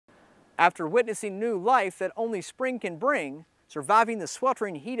After witnessing new life that only spring can bring, surviving the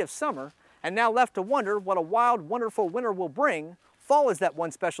sweltering heat of summer, and now left to wonder what a wild, wonderful winter will bring, fall is that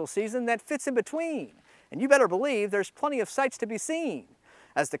one special season that fits in between. And you better believe there's plenty of sights to be seen,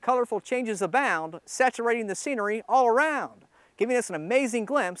 as the colorful changes abound, saturating the scenery all around, giving us an amazing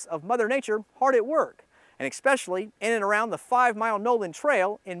glimpse of Mother Nature hard at work, and especially in and around the 5-mile Noland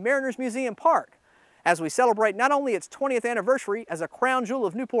Trail in Mariners Museum Park, as we celebrate not only its 20th anniversary as a crown jewel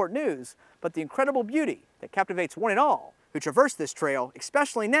of Newport News, but the incredible beauty that captivates one and all who traverse this trail,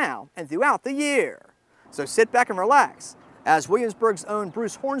 especially now and throughout the year. So sit back and relax, as Williamsburg's own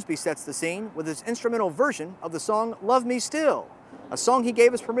Bruce Hornsby sets the scene with his instrumental version of the song Love Me Still, a song he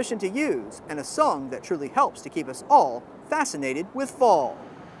gave us permission to use, and a song that truly helps to keep us all fascinated with fall.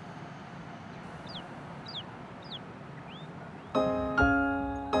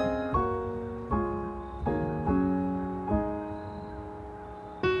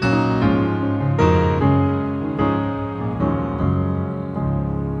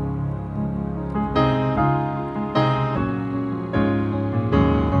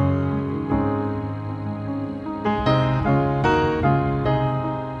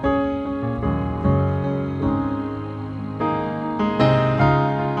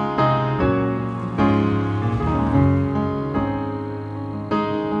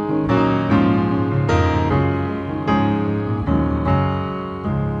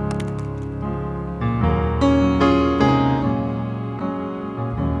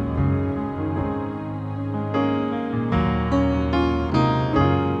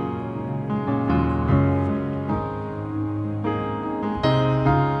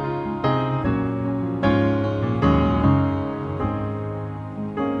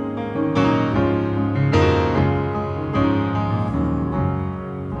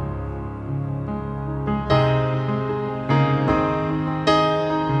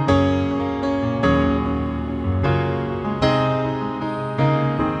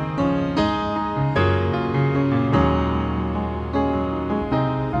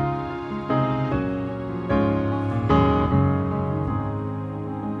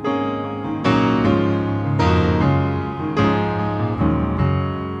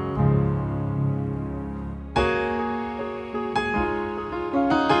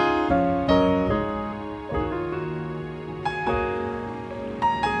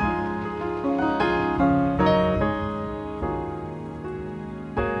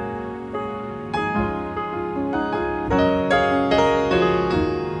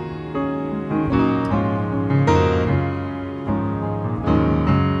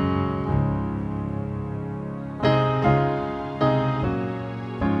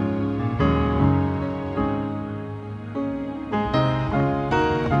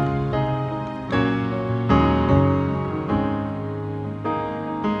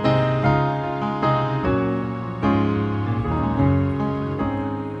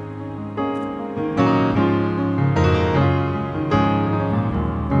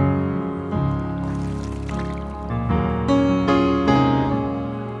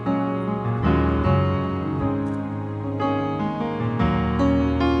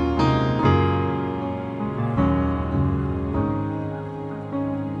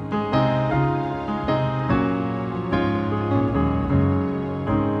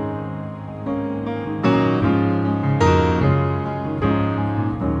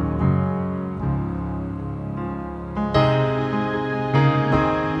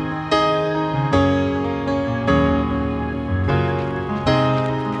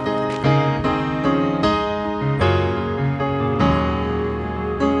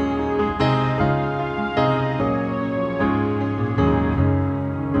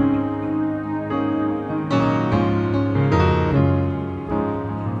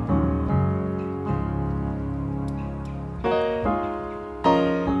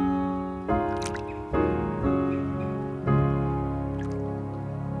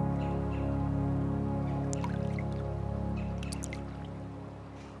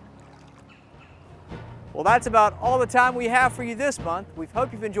 Well, that's about all the time we have for you this month. We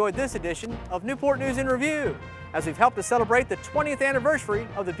hope you've enjoyed this edition of Newport News in Review, as we've helped to celebrate the 20th anniversary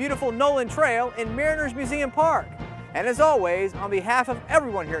of the beautiful Noland Trail in Mariners Museum Park. And as always, on behalf of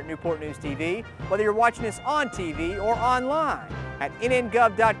everyone here at Newport News TV, whether you're watching us on TV or online at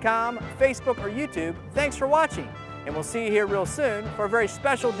nngov.com, Facebook, or YouTube, thanks for watching. And we'll see you here real soon for a very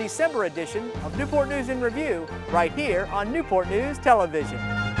special December edition of Newport News in Review right here on Newport News Television.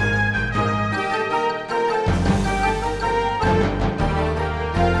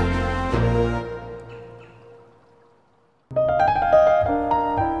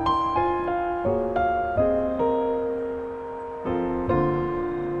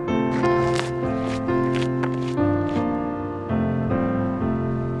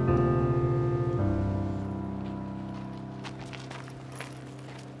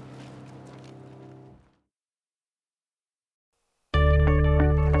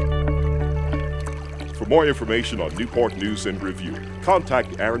 more information on Newport News in Review,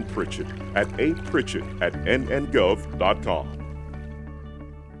 contact Aaron Pritchett at apritchett@nngov.com.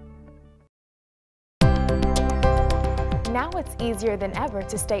 Now it's easier than ever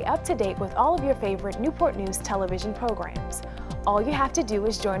to stay up to date with all of your favorite Newport News television programs. All you have to do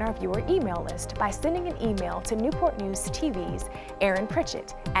is join our viewer email list by sending an email to Newport News TV's Aaron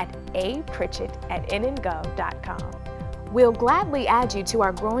Pritchett at apritchett@nngov.com. We'll gladly add you to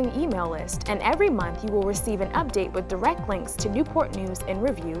our growing email list, and every month you will receive an update with direct links to Newport News in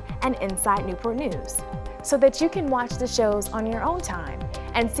Review and Inside Newport News, so that you can watch the shows on your own time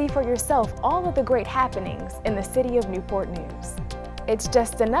and see for yourself all of the great happenings in the city of Newport News. It's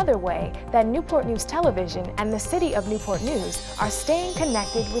just another way that Newport News Television and the city of Newport News are staying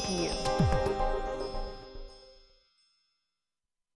connected with you.